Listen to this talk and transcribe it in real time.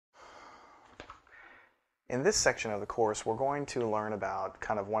In this section of the course, we're going to learn about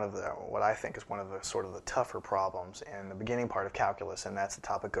kind of what I think is one of the sort of the tougher problems in the beginning part of calculus, and that's the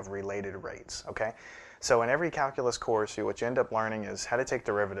topic of related rates, okay? So in every calculus course, what you end up learning is how to take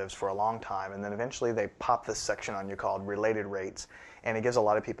derivatives for a long time, and then eventually they pop this section on you called related rates, and it gives a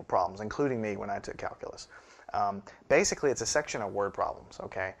lot of people problems, including me when I took calculus. Basically, it's a section of word problems,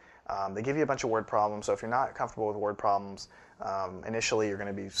 okay? They give you a bunch of word problems, so if you're not comfortable with word problems, initially you're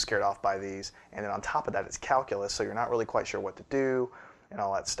going to be scared off by these, and then on top of that it's calculus, so you're not really quite sure what to do and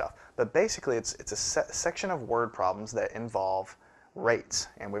all that stuff. But basically it's a section of word problems that involve rates,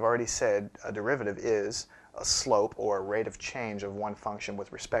 and we've already said a derivative is a slope or a rate of change of one function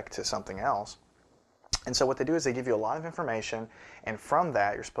with respect to something else. And so what they do is they give you a lot of information, and from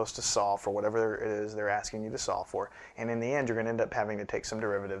that you're supposed to solve for whatever it is they're asking you to solve for, and in the end you're going to end up having to take some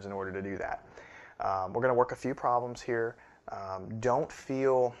derivatives in order to do that. We're going to work a few problems here. Don't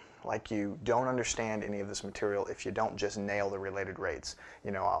feel like you don't understand any of this material if you don't just nail the related rates.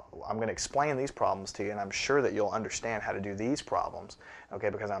 You know, I'm going to explain these problems to you, and I'm sure that you'll understand how to do these problems, okay,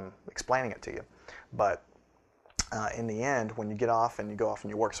 because I'm explaining it to you. But in the end, when you get off and you go off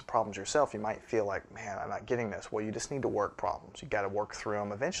and you work some problems yourself, you might feel like, man, I'm not getting this. Well, you just need to work problems. You got to work through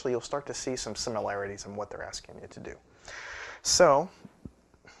them. Eventually, you'll start to see some similarities in what they're asking you to do. So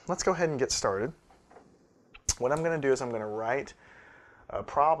let's go ahead and get started. What I'm going to do is I'm going to write a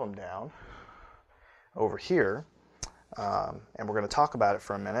problem down over here, and we're going to talk about it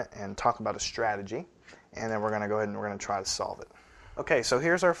for a minute and talk about a strategy, and then we're going to go ahead and we're going to try to solve it. Okay, so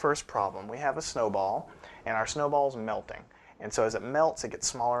here's our first problem. We have a snowball, and our snowball is melting. And so as it melts, it gets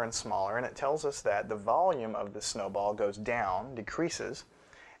smaller and smaller, and it tells us that the volume of the snowball goes down, decreases,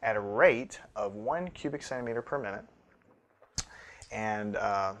 at a rate of 1 cubic centimeter per minute. And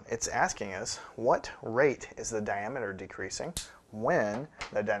it's asking us, what rate is the diameter decreasing when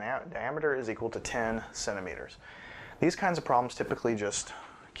the diameter is equal to 10 centimeters? These kinds of problems typically just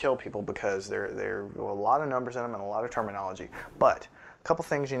kill people because there are a lot of numbers in them and a lot of terminology. But a couple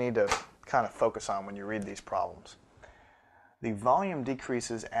things you need to kind of focus on when you read these problems. The volume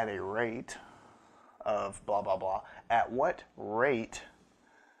decreases at a rate of blah, blah, blah. At what rate,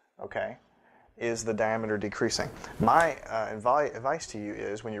 okay, is the diameter decreasing? My advice to you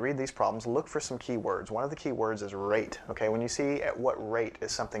is when you read these problems, look for some keywords. One of the keywords is rate. Okay, when you see at what rate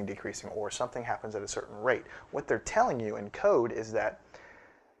is something decreasing or something happens at a certain rate, what they're telling you in code is that,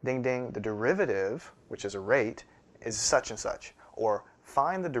 ding ding, the derivative, which is a rate, is such and such. Or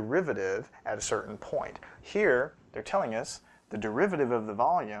find the derivative at a certain point. Here, they're telling us the derivative of the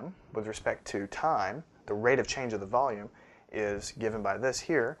volume with respect to time, the rate of change of the volume, is given by this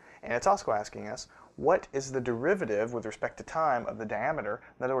here, and it's also asking us what is the derivative with respect to time of the diameter.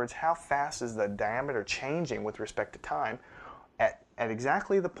 In other words, how fast is the diameter changing with respect to time at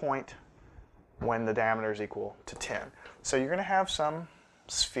exactly the point when the diameter is equal to 10. So you're going to have some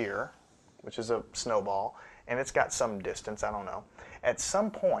sphere, which is a snowball, and it's got some distance, I don't know. At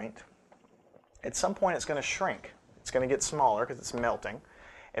some point it's going to shrink. It's going to get smaller because it's melting.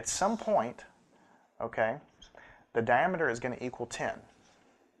 At some point, okay, the diameter is going to equal 10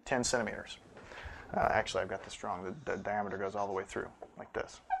 centimeters. Actually, I've got this wrong. The diameter goes all the way through, like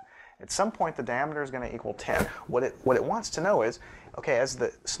this. At some point, the diameter is going to equal 10. What it wants to know is, okay, as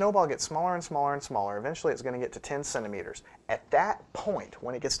the snowball gets smaller and smaller and smaller, eventually it's going to get to 10 centimeters. At that point,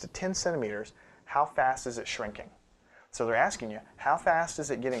 when it gets to 10 centimeters, how fast is it shrinking? So they're asking you, how fast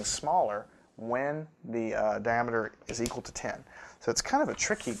is it getting smaller when the diameter is equal to 10? So it's kind of a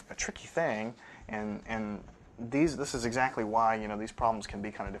tricky thing, and this is exactly why, you know, these problems can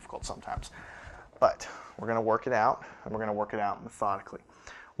be kind of difficult sometimes. But we're going to work it out, and we're going to work it out methodically.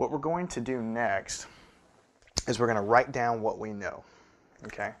 What we're going to do next is we're going to write down what we know.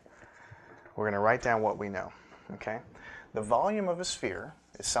 Okay? We're going to write down what we know. Okay? The volume of a sphere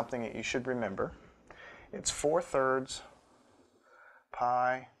is something that you should remember. It's 4/3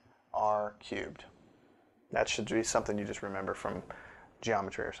 pi r cubed. That should be something you just remember from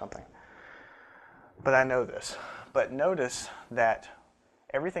geometry or something. But I know this. But notice that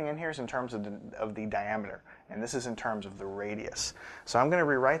everything in here is in terms of the diameter, and this is in terms of the radius. So I'm going to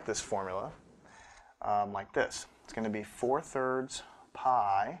rewrite this formula like this. It's going to be 4/3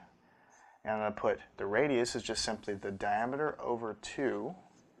 pi, and I'm going to put the radius is just simply the diameter over 2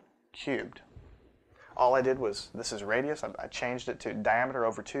 cubed. All I did was, this is radius, I changed it to diameter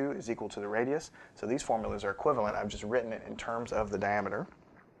over 2 is equal to the radius. So these formulas are equivalent. I've just written it in terms of the diameter.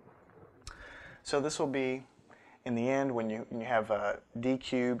 So this will be, in the end, when you have a d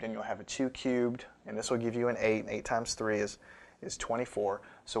cubed and you'll have a 2 cubed, and this will give you an 8, and 8 times 3 is 24.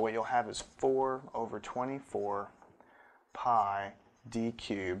 So what you'll have is 4/24 pi d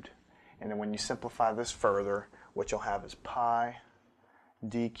cubed, And then when you simplify this further, what you'll have is pi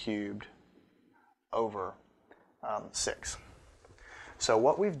d cubed over 6. So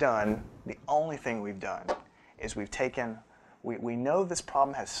what we've done, the only thing we've done, is we've taken, we know this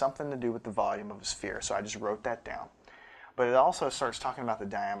problem has something to do with the volume of a sphere, so I just wrote that down. But it also starts talking about the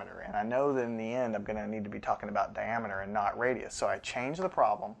diameter, and I know that in the end I'm going to need to be talking about diameter and not radius. So I changed the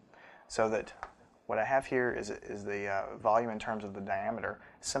problem so that what I have here is the volume in terms of the diameter,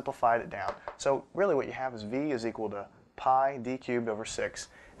 simplified it down. So really what you have is V is equal to pi d cubed over 6.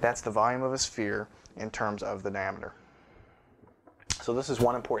 That's the volume of a sphere in terms of the diameter. So this is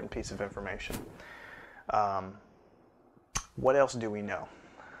one important piece of information. What else do we know?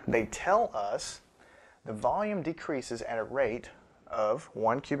 They tell us the volume decreases at a rate of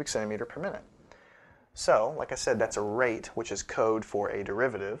 1 cubic centimeter per minute. So, like I said, that's a rate, which is code for a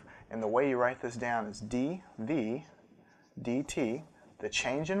derivative. And the way you write this down is dv dt, the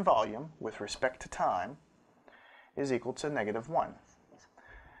change in volume with respect to time, is equal to -1,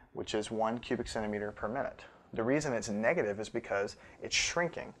 which is 1 cubic centimeter per minute. The reason it's negative is because it's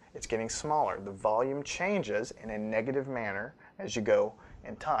shrinking. It's getting smaller. The volume changes in a negative manner as you go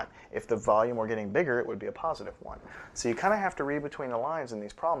in time. If the volume were getting bigger, it would be a positive 1. So you kind of have to read between the lines in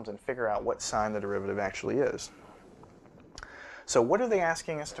these problems and figure out what sign the derivative actually is. So what are they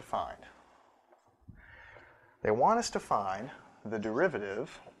asking us to find? They want us to find the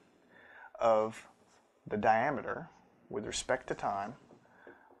derivative of the diameter with respect to time.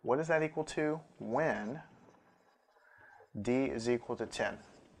 What is that equal to when d is equal to 10?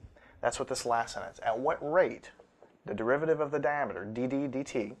 That's what this last sentence. At what rate, the derivative of the diameter, dd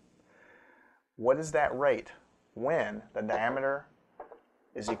dt, what is that rate when the diameter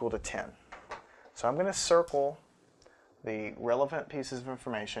is equal to 10? So I'm going to circle the relevant pieces of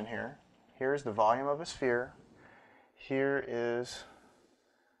information here. Here's the volume of a sphere. Here is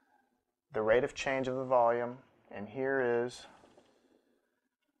the rate of change of the volume. And here is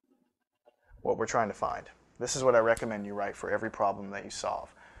what we're trying to find. This is what I recommend you write for every problem that you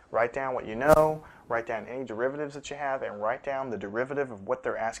solve. Write down what you know, write down any derivatives that you have, and write down the derivative of what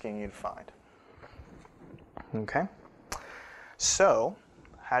they're asking you to find. Okay? So,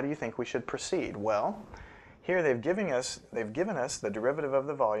 how do you think we should proceed? Well, here they've given us the derivative of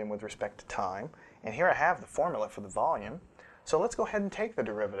the volume with respect to time, and here I have the formula for the volume. So let's go ahead and take the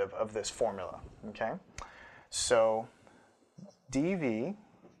derivative of this formula. Okay? So, dv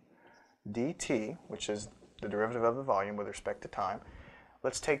dt, which is the derivative of the volume with respect to time.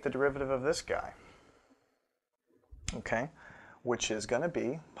 Let's take the derivative of this guy, okay, which is going to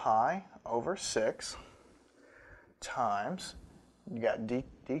be pi over 6 times, you got d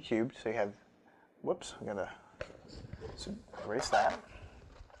cubed, so you have, whoops, I'm going to erase that.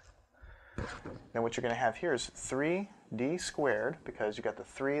 Then what you're going to have here is 3d squared, because you got the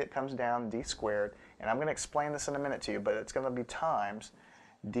 3 that comes down, d squared, and I'm going to explain this in a minute to you, but it's going to be times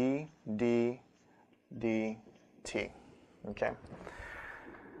d dt, okay?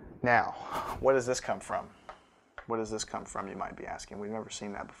 Now, what does this come from? What does this come from, you might be asking. We've never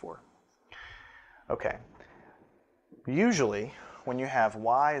seen that before. Okay. Usually, when you have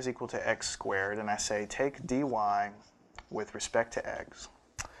y is equal to x squared, and I say take dy with respect to x,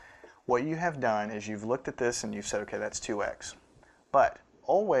 what you have done is you've looked at this and you've said, okay, that's 2x. But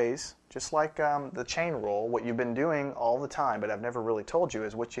always, just like the chain rule, what you've been doing all the time, but I've never really told you,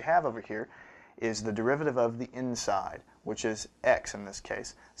 is what you have over here is the derivative of the inside, which is x in this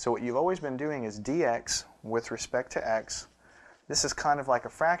case. So what you've always been doing is dx with respect to x. This is kind of like a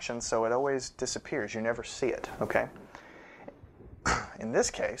fraction, so it always disappears. You never see it, okay? In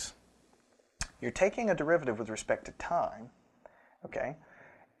this case, you're taking a derivative with respect to time, okay?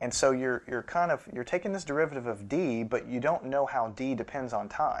 And so you're taking this derivative of d, but you don't know how d depends on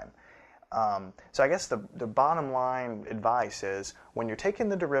time. So I guess the bottom line advice is when you're taking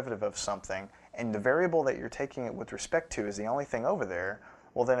the derivative of something and the variable that you're taking it with respect to is the only thing over there,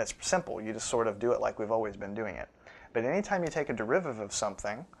 well then it's simple. You just sort of do it like we've always been doing it. But anytime you take a derivative of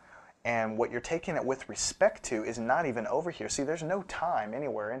something and what you're taking it with respect to is not even over here. See, there's no time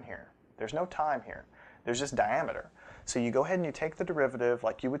anywhere in here. There's no time here. There's just diameter. So you go ahead and you take the derivative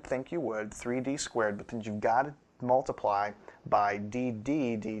like you would think you would, 3d squared, but then you've got to multiply by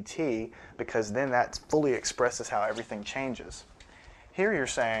dd dt, because then that fully expresses how everything changes. Here you're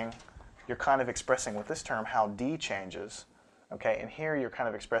saying, you're kind of expressing with this term how d changes, okay, and here you're kind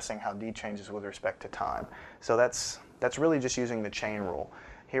of expressing how d changes with respect to time. So that's really just using the chain rule.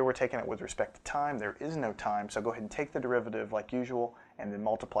 Here we're taking it with respect to time. There is no time, so go ahead and take the derivative like usual and then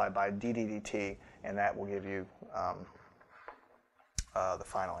multiply by dd dt, and that will give you the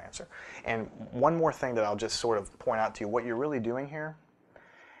final answer. And one more thing that I'll just sort of point out to you, what you're really doing here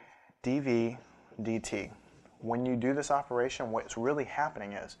dV dt. When you do this operation, what's really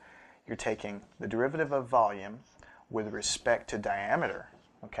happening is you're taking the derivative of volume with respect to diameter,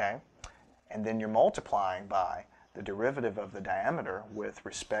 okay? And then you're multiplying by the derivative of the diameter with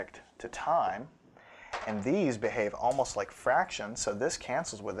respect to time. And these behave almost like fractions, so this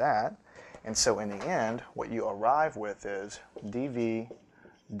cancels with that. And so in the end, what you arrive with is dV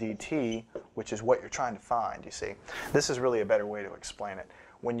dt, which is what you're trying to find, you see. This is really a better way to explain it.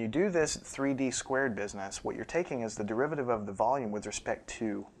 When you do this 3D squared business, what you're taking is the derivative of the volume with respect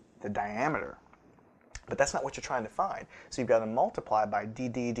to the diameter. But that's not what you're trying to find. So you've got to multiply by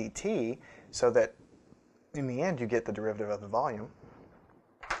dd dt so that in the end you get the derivative of the volume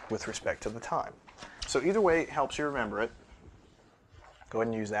with respect to the time. So either way helps you remember it. Go ahead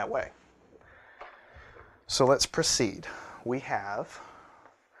and use that way. So let's proceed. We have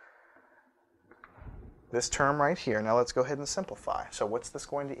this term right here. Now let's go ahead and simplify. So what's this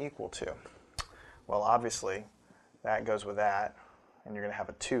going to equal to? Well, obviously that goes with that, and you're going to have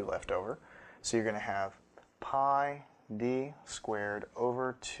a 2 left over. So you're going to have pi d squared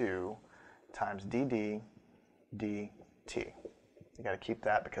over 2 times dd dt. You got to keep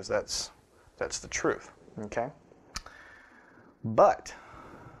that because that's the truth, okay? But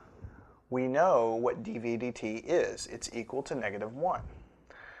we know what dV dt is. It's equal to -1.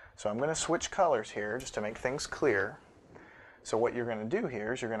 So I'm going to switch colors here just to make things clear. So what you're going to do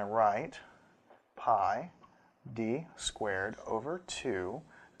here is you're going to write pi d squared over 2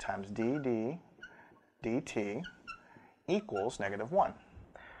 times dd dt equals -1.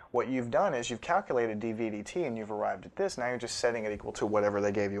 What you've done is you've calculated dV dt and you've arrived at this. Now you're just setting it equal to whatever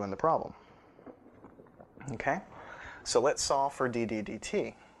they gave you in the problem. Okay? So let's solve for dd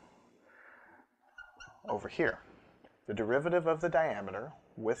dt over here. The derivative of the diameter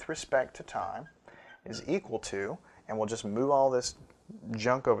with respect to time is equal to, and we'll just move all this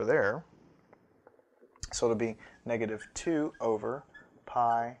junk over there, so it'll be -2 over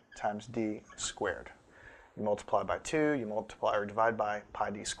pi times d squared. You multiply by 2, you multiply or divide by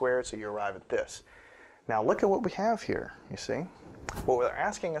pi d squared, so you arrive at this. Now look at what we have here, you see. What they're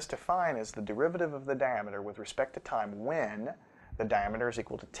asking us to find is the derivative of the diameter with respect to time when the diameter is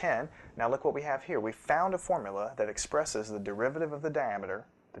equal to 10. Now look what we have here. We found a formula that expresses the derivative of the diameter,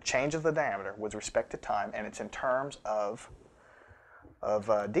 the change of the diameter with respect to time, and it's in terms of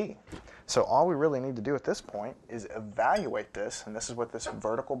d. So all we really need to do at this point is evaluate this, and this is what this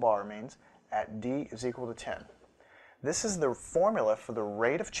vertical bar means, at d is equal to 10. This is the formula for the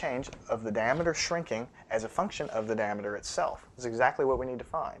rate of change of the diameter shrinking as a function of the diameter itself. This is exactly what we need to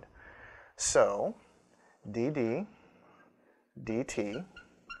find. So dd dt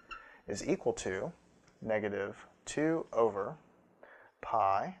is equal to -2 over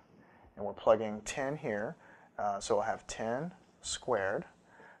pi, and we're plugging 10 here, so we'll have 10 squared,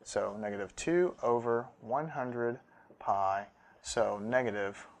 so -2 over 100 pi, so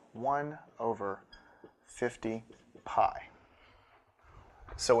 -1 over 50 pi.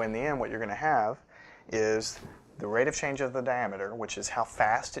 So in the end, what you're going to have is the rate of change of the diameter, which is how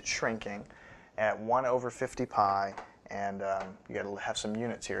fast it's shrinking, at 1 over 50 pi, and you got to have some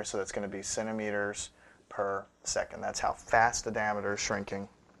units here, so that's going to be centimeters per second. That's how fast the diameter is shrinking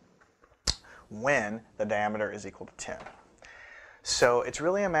when the diameter is equal to 10. So it's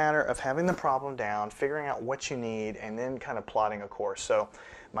really a matter of having the problem down, figuring out what you need, and then kind of plotting a course. So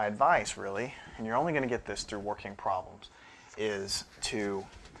my advice really, and you're only going to get this through working problems, is to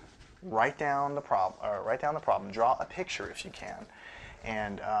write down the problem, draw a picture if you can,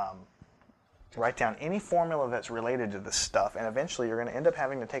 and write down any formula that's related to this stuff, and eventually you're going to end up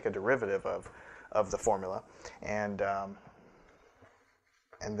having to take a derivative of the formula, and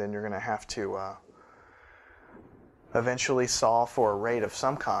then you're going to have to eventually solve for a rate of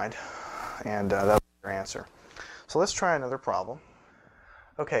some kind, and that'll be your answer. So let's try another problem.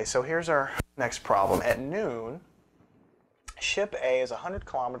 Okay, so here's our next problem. At noon, ship A is 100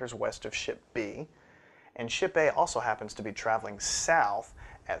 kilometers west of ship B, and ship A also happens to be traveling south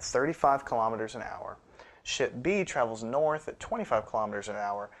at 35 kilometers an hour. Ship B travels north at 25 kilometers an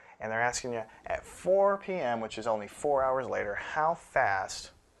hour, and they're asking you at 4 p.m., which is only 4 hours later, how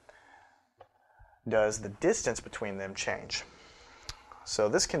fast does the distance between them change? So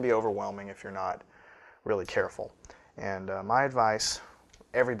this can be overwhelming if you're not really careful. And my advice,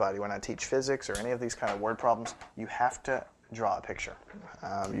 everybody, when I teach physics or any of these kind of word problems, you have to draw a picture.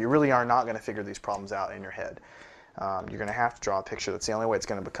 You really are not going to figure these problems out in your head. You're going to have to draw a picture. That's the only way it's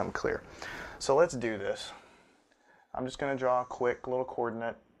going to become clear. So let's do this. I'm just going to draw a quick little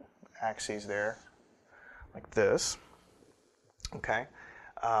coordinate axes there, like this. Okay.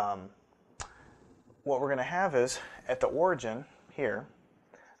 What we're going to have is, at the origin here,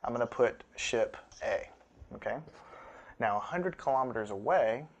 I'm going to put ship A. Okay? Now 100 kilometers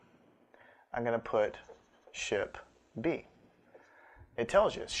away, I'm going to put ship B. It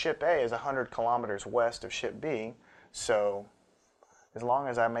tells you ship A is 100 kilometers west of ship B, so as long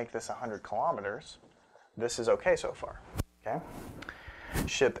as I make this 100 kilometers, this is okay so far. Okay?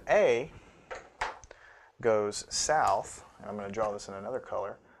 Ship A goes south, and I'm going to draw this in another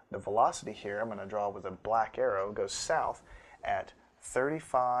color. The velocity here, I'm going to draw with a black arrow, goes south at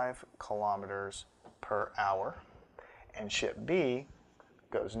 35 kilometers per hour, and ship B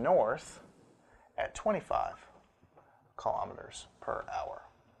goes north at 25 kilometers per hour.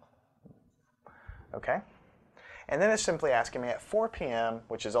 Okay? And then it's simply asking me at 4 p.m.,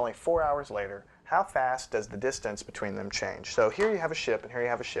 which is only 4 hours later, how fast does the distance between them change? So here you have a ship, and here you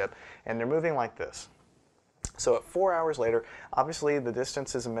have a ship, and they're moving like this. So at 4 hours later, obviously the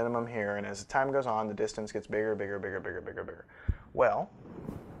distance is a minimum here, and as the time goes on, the distance gets bigger, bigger, bigger, bigger, bigger, bigger. Well,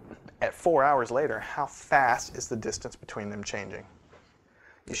 at 4 hours later, how fast is the distance between them changing?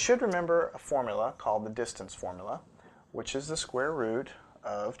 You should remember a formula called the distance formula, which is the square root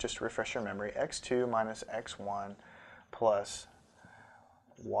of, just to refresh your memory, x2 minus x1 plus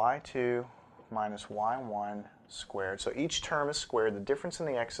y2 minus y1 squared. So each term is squared. The difference in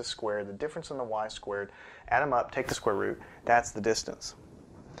the x is squared. The difference in the y is squared. Add them up, take the square root. That's the distance.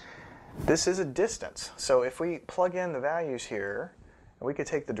 This is a distance. So if we plug in the values here, we could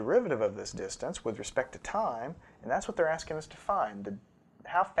take the derivative of this distance with respect to time, and that's what they're asking us to find.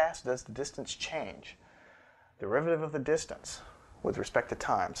 How fast does the distance change? Derivative of the distance with respect to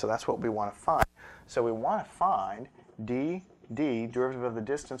time. So that's what we want to find. So we want to find d, derivative of the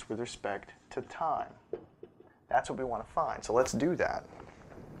distance with respect to time. That's what we want to find. So let's do that.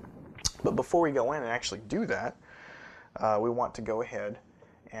 But before we go in and actually do that, we want to go ahead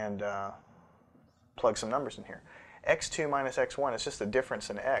and plug some numbers in here. x2 minus x1 is just the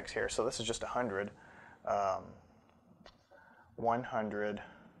difference in x here. So this is just 100. 100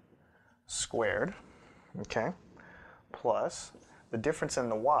 squared, okay, plus the difference in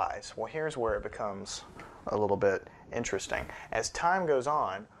the y's. Well, here's where it becomes a little bit interesting. As time goes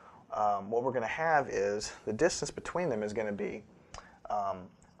on, what we're going to have is the distance between them is going to be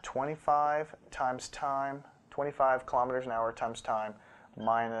 25 times time, 25 kilometers an hour times time,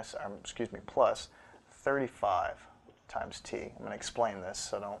 minus, plus 35 times t. I'm going to explain this,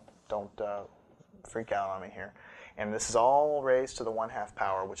 so don't freak out on me here. And this is all raised to the 1/2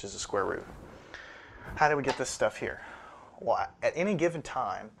 power, which is the square root. How do we get this stuff here? Well, at any given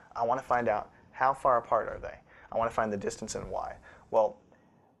time, I want to find out how far apart are they. I want to find the distance in y. Well,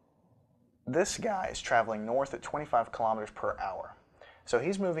 this guy is traveling north at 25 kilometers per hour. So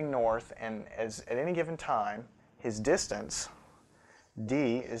he's moving north, and at any given time, his distance,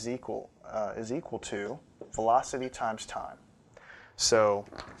 d, is equal to velocity times time. So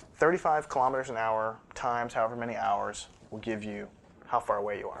 35 kilometers an hour times however many hours will give you how far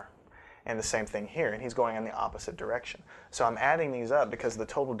away you are. And the same thing here, and he's going in the opposite direction. So I'm adding these up because the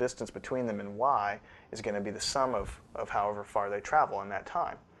total distance between them and y is going to be the sum of however far they travel in that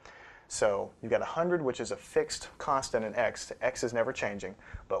time. So you've got 100, which is a fixed constant in x. X is never changing,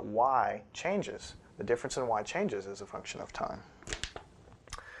 but y changes. The difference in y changes as a function of time.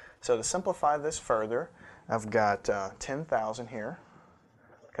 So to simplify this further, I've got 10,000 here,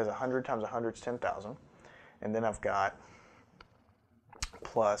 because 100 times 100 is 10,000. And then I've got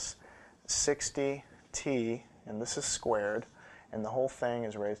plus 60t, and this is squared, and the whole thing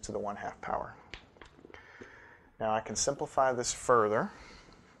is raised to the 1/2 power. Now I can simplify this further,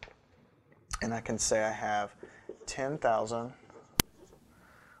 and I can say I have 10,000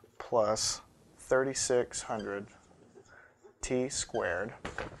 plus 3,600 t squared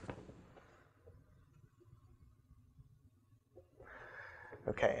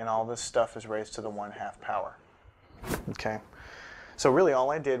okay, and all this stuff is raised to the 1/2 power. Okay, so really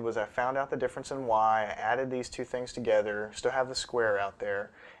all I did was I found out the difference in y, I added these two things together, still have the square out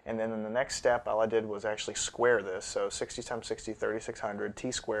there, and then in the next step all I did was actually square this. So 60 times 60, 3,600,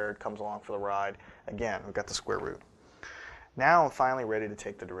 t squared comes along for the ride. Again, we've got the square root. Now I'm finally ready to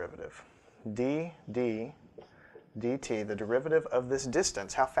take the derivative. dt, the derivative of this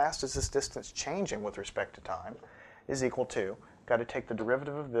distance, how fast is this distance changing with respect to time, is equal to, got to take the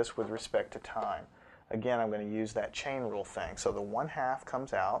derivative of this with respect to time. Again, I'm going to use that chain rule thing. So the 1/2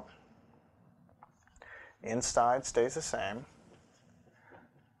 comes out, inside stays the same,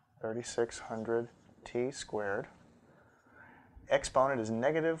 3,600 t squared. Exponent is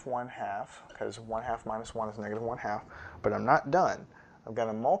negative 1/2, because 1/2 minus 1 is negative 1/2, but I'm not done. I've got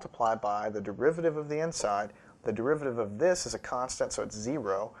to multiply by the derivative of the inside. The derivative of this is a constant, so it's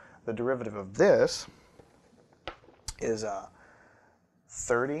 0. The derivative of this is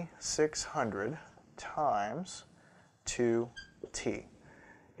 3,600 times 2t.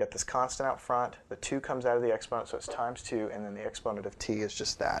 Get this constant out front, the 2 comes out of the exponent, so it's times 2, and then the exponent of t is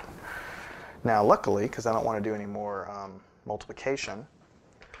just that. Now luckily, because I don't want to do any more multiplication,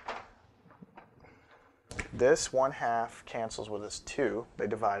 this 1/2 cancels with this 2. They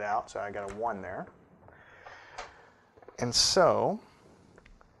divide out, so I got a 1 there. And so,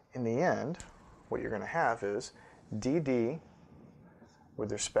 in the end, what you're going to have is dd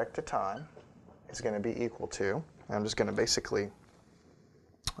with respect to time is going to be equal to, and I'm just going to basically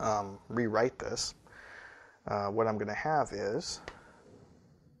rewrite this. What I'm going to have is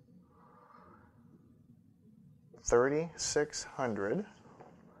 3,600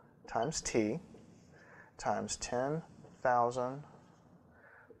 times t times 10,000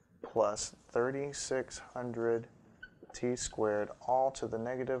 plus 3,600 t squared, all to the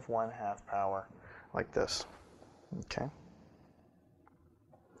negative 1/2 power, like this. Okay.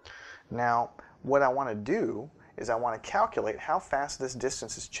 Now, what I want to do is I want to calculate how fast this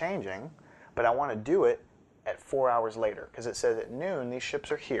distance is changing, but I want to do it at 4 hours later, because it says at noon these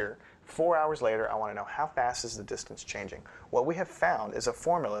ships are here. 4 hours later, I want to know how fast is the distance changing. What we have found is a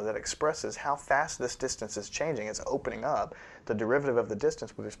formula that expresses how fast this distance is changing. It's opening up. The derivative of the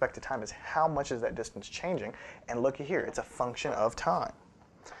distance with respect to time is how much is that distance changing. And looky here, it's a function of time.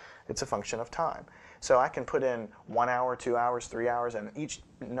 It's a function of time. So I can put in 1 hour, 2 hours, 3 hours, and each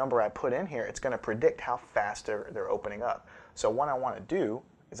number I put in here, it's going to predict how fast they're opening up. So what I want to do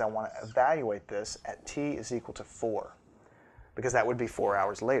is I want to evaluate this at t is equal to 4, because that would be 4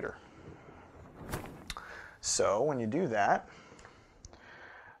 hours later. So when you do that,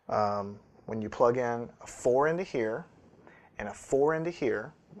 when you plug in a 4 into here and a 4 into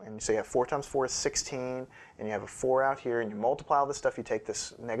here, and so you have 4 times 4 is 16, and you have a 4 out here, and you multiply all this stuff, you take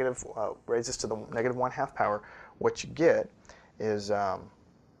this negative, raise this to the negative 1/2 power, what you get is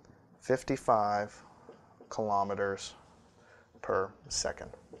 55 kilometers per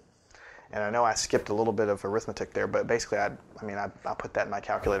second. And I know I skipped a little bit of arithmetic there, but basically I put that in my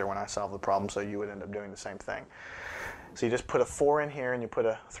calculator when I solved the problem, so you would end up doing the same thing. So you just put a 4 in here and you put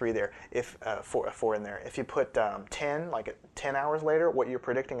a 3 there, if a 4 in there. If you put 10, like 10 hours later, what you're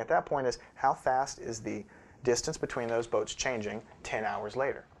predicting at that point is how fast is the distance between those boats changing 10 hours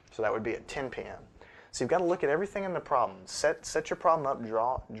later. So that would be at 10 p.m. So you've got to look at everything in the problem. Set your problem up,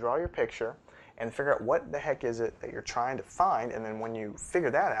 draw your picture, and figure out what the heck is it that you're trying to find, and then when you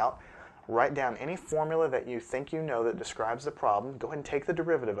figure that out, write down any formula that you think you know that describes the problem. Go ahead and take the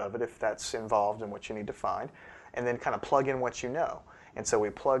derivative of it if that's involved in what you need to find, and then kind of plug in what you know. And so we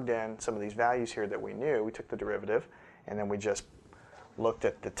plugged in some of these values here that we knew. We took the derivative, and then we just looked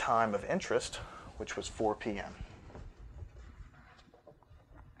at the time of interest, which was 4 p.m.,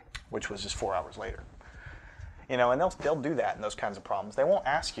 which was just 4 hours later. You know, and they'll do that in those kinds of problems. They won't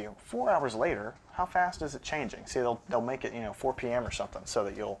ask you 4 hours later, how fast is it changing? See, they'll make it 4 p.m. or something, so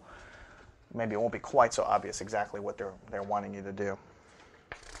that maybe it won't be quite so obvious exactly what they're wanting you to do.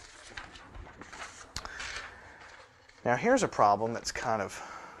 Now here's a problem that's kind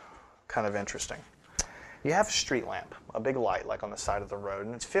of interesting. You have a street lamp, a big light like on the side of the road,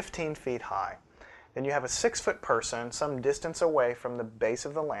 and it's 15 feet high. Then you have a 6-foot person some distance away from the base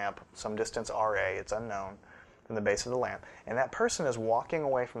of the lamp, some distance RA, it's unknown, from the base of the lamp, and that person is walking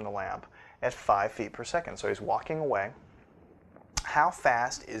away from the lamp at 5 feet per second. So he's walking away. How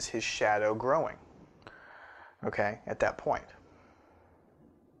fast is his shadow growing? Okay, at that point.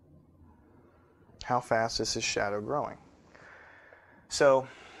 How fast is his shadow growing? So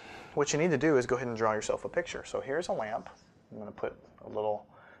what you need to do is go ahead and draw yourself a picture. So here's a lamp. I'm going to put a little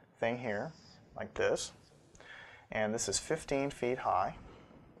thing here like this. And this is 15 feet high.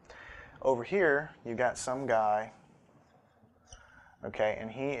 Over here, you got some guy, okay, and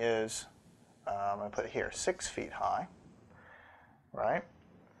he is, I'm going to put it here, 6 feet high, right?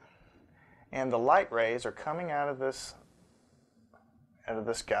 And the light rays are coming out of this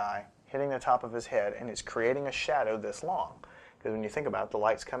guy, hitting the top of his head, and it's creating a shadow this long. Because when you think about it, the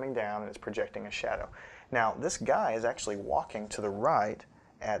light's coming down and it's projecting a shadow. Now, this guy is actually walking to the right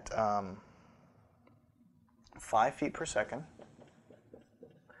at 5 feet per second.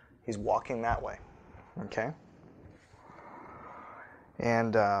 He's walking that way, okay?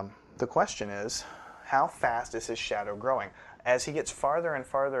 And the question is, how fast is his shadow growing? As he gets farther and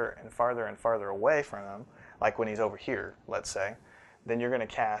farther and farther and farther away from him, like when he's over here, let's say, then you're going to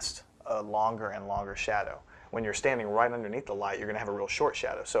cast a longer and longer shadow. When you're standing right underneath the light, you're going to have a real short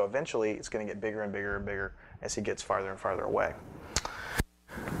shadow. So eventually, it's going to get bigger and bigger and bigger as he gets farther and farther away.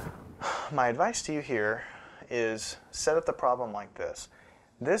 My advice to you here is set up the problem like this.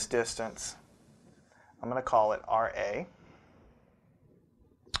 This distance, I'm going to call it RA.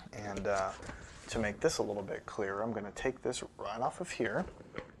 And to make this a little bit clearer, I'm going to take this right off of here,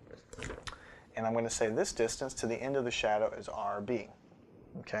 and I'm going to say this distance to the end of the shadow is RB.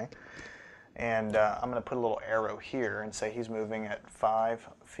 Okay? And I'm going to put a little arrow here and say he's moving at 5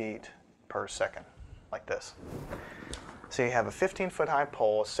 feet per second, like this. So you have a 15-foot high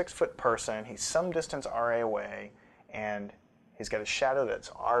pole, a 6-foot person, he's some distance RA away, and he's got a shadow that's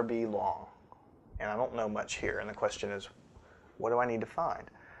RB long. And I don't know much here, and the question is, what do I need to find?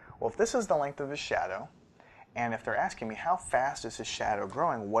 Well, if this is the length of his shadow, and if they're asking me how fast is his shadow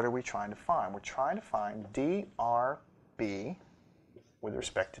growing, what are we trying to find? We're trying to find DRB with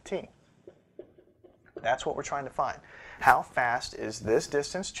respect to t. That's what we're trying to find. How fast is this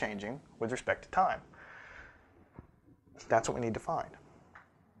distance changing with respect to time? That's what we need to find.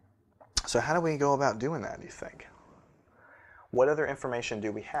 So how do we go about doing that, do you think? What other information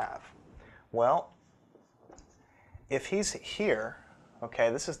do we have? Well, if he's here,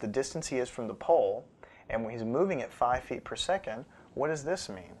 okay, this is the distance he is from the pole, and when he's moving at 5 feet per second, what does this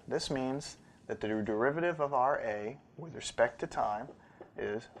mean? This means that the derivative of RA with respect to time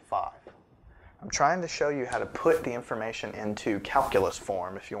is 5. I'm trying to show you how to put the information into calculus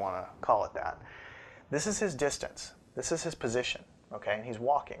form, if you want to call it that. This is his distance. This is his position, okay? And he's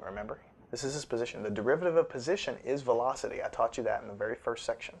walking, remember? This is his position. The derivative of position is velocity. I taught you that in the very first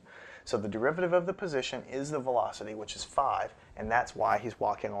section. So the derivative of the position is the velocity, which is 5, and that's why he's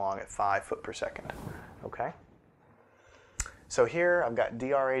walking along at 5 foot per second, okay? So here I've got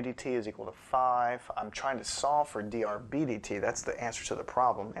dRA dt is equal to 5. I'm trying to solve for dRB dt. That's the answer to the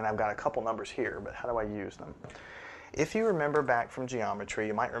problem, and I've got a couple numbers here, but how do I use them? If you remember back from geometry,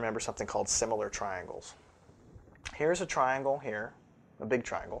 you might remember something called similar triangles. Here's a triangle here, a big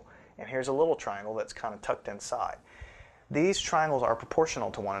triangle, and here's a little triangle that's kind of tucked inside. These triangles are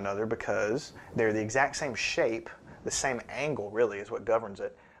proportional to one another because they're the exact same shape, the same angle really is what governs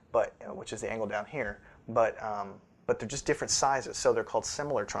it, but which is the angle down here, but they're just different sizes, so they're called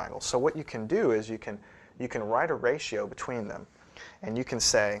similar triangles. So what you can do is you can write a ratio between them, and you can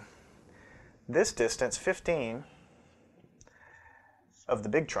say this distance, 15, of the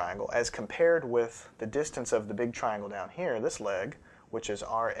big triangle as compared with the distance of the big triangle down here, this leg, which is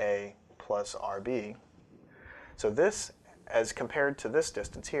RA plus RB. So this, as compared to this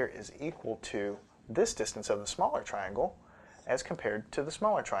distance here, is equal to this distance of the smaller triangle as compared to the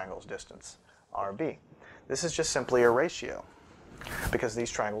smaller triangle's distance, RB. This is just simply a ratio because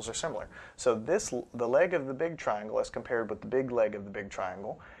these triangles are similar. So the leg of the big triangle as compared with the big leg of the big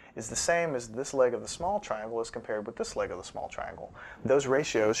triangle is the same as this leg of the small triangle as compared with this leg of the small triangle. Those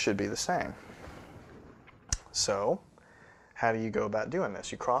ratios should be the same. So how do you go about doing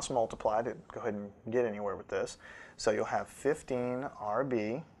this? You cross multiply to go ahead and get anywhere with this. So you'll have 15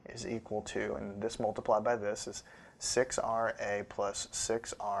 RB is equal to, and this multiplied by this is 6RA plus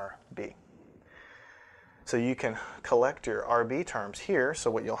 6RB. So you can collect your RB terms here. So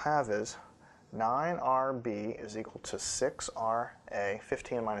what you'll have is 9RB is equal to 6RA.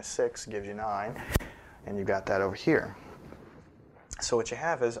 15 minus 6 gives you 9, and you've got that over here. So what you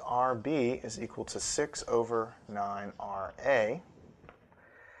have is RB is equal to 6 over 9RA.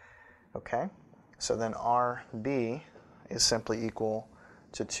 Okay, so then RB is simply equal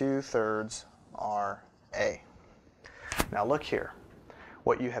to 2/3 RA. Now look here.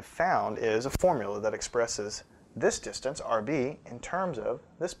 What you have found is a formula that expresses this distance, RB, in terms of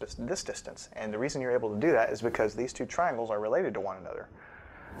this distance. And the reason you're able to do that is because these two triangles are related to one another.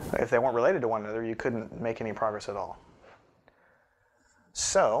 If they weren't related to one another, you couldn't make any progress at all.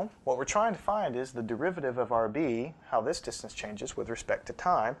 So what we're trying to find is the derivative of RB, how this distance changes with respect to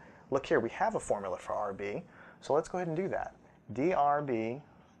time. Look here, we have a formula for RB, so let's go ahead and do that. dRB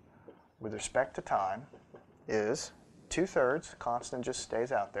with respect to time is 2/3, constant just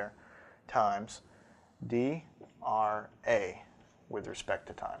stays out there, times dRA with respect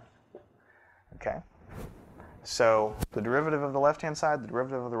to time. Okay? So the derivative of the left-hand side, the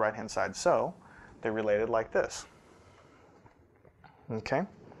derivative of the right-hand side. So they're related like this. Okay?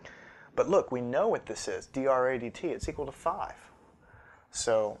 But look, we know what this is. dRA dt, it's equal to 5.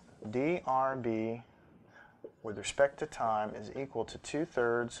 So dRB with respect to time is equal to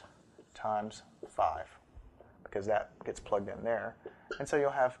 2/3 times 5, because that gets plugged in there. And so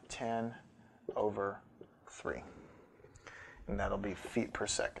you'll have 10 over 3. And that'll be feet per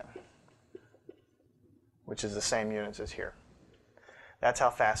second, which is the same units as here. That's how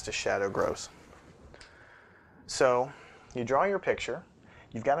fast a shadow grows. So you draw your picture.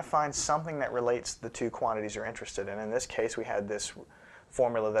 You've got to find something that relates the two quantities you're interested in. In this case, we had this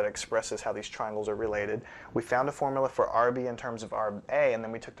formula that expresses how these triangles are related. We found a formula for RB in terms of RA, and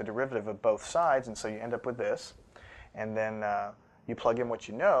then we took the derivative of both sides, and so you end up with this. And then you plug in what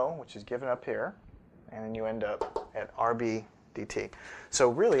you know, which is given up here, and then you end up at RB dt. So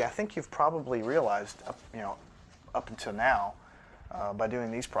really, I think you've probably realized, up until now, by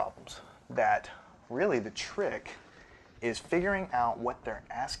doing these problems, that really the trick is figuring out what they're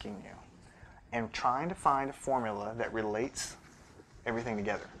asking you and trying to find a formula that relates everything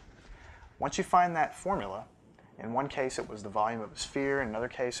together. Once you find that formula, in one case it was the volume of a sphere, in another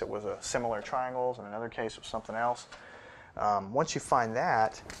case it was a similar triangles, in another case it was something else. Once you find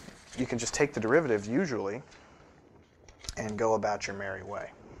that, you can just take the derivative usually and go about your merry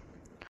way.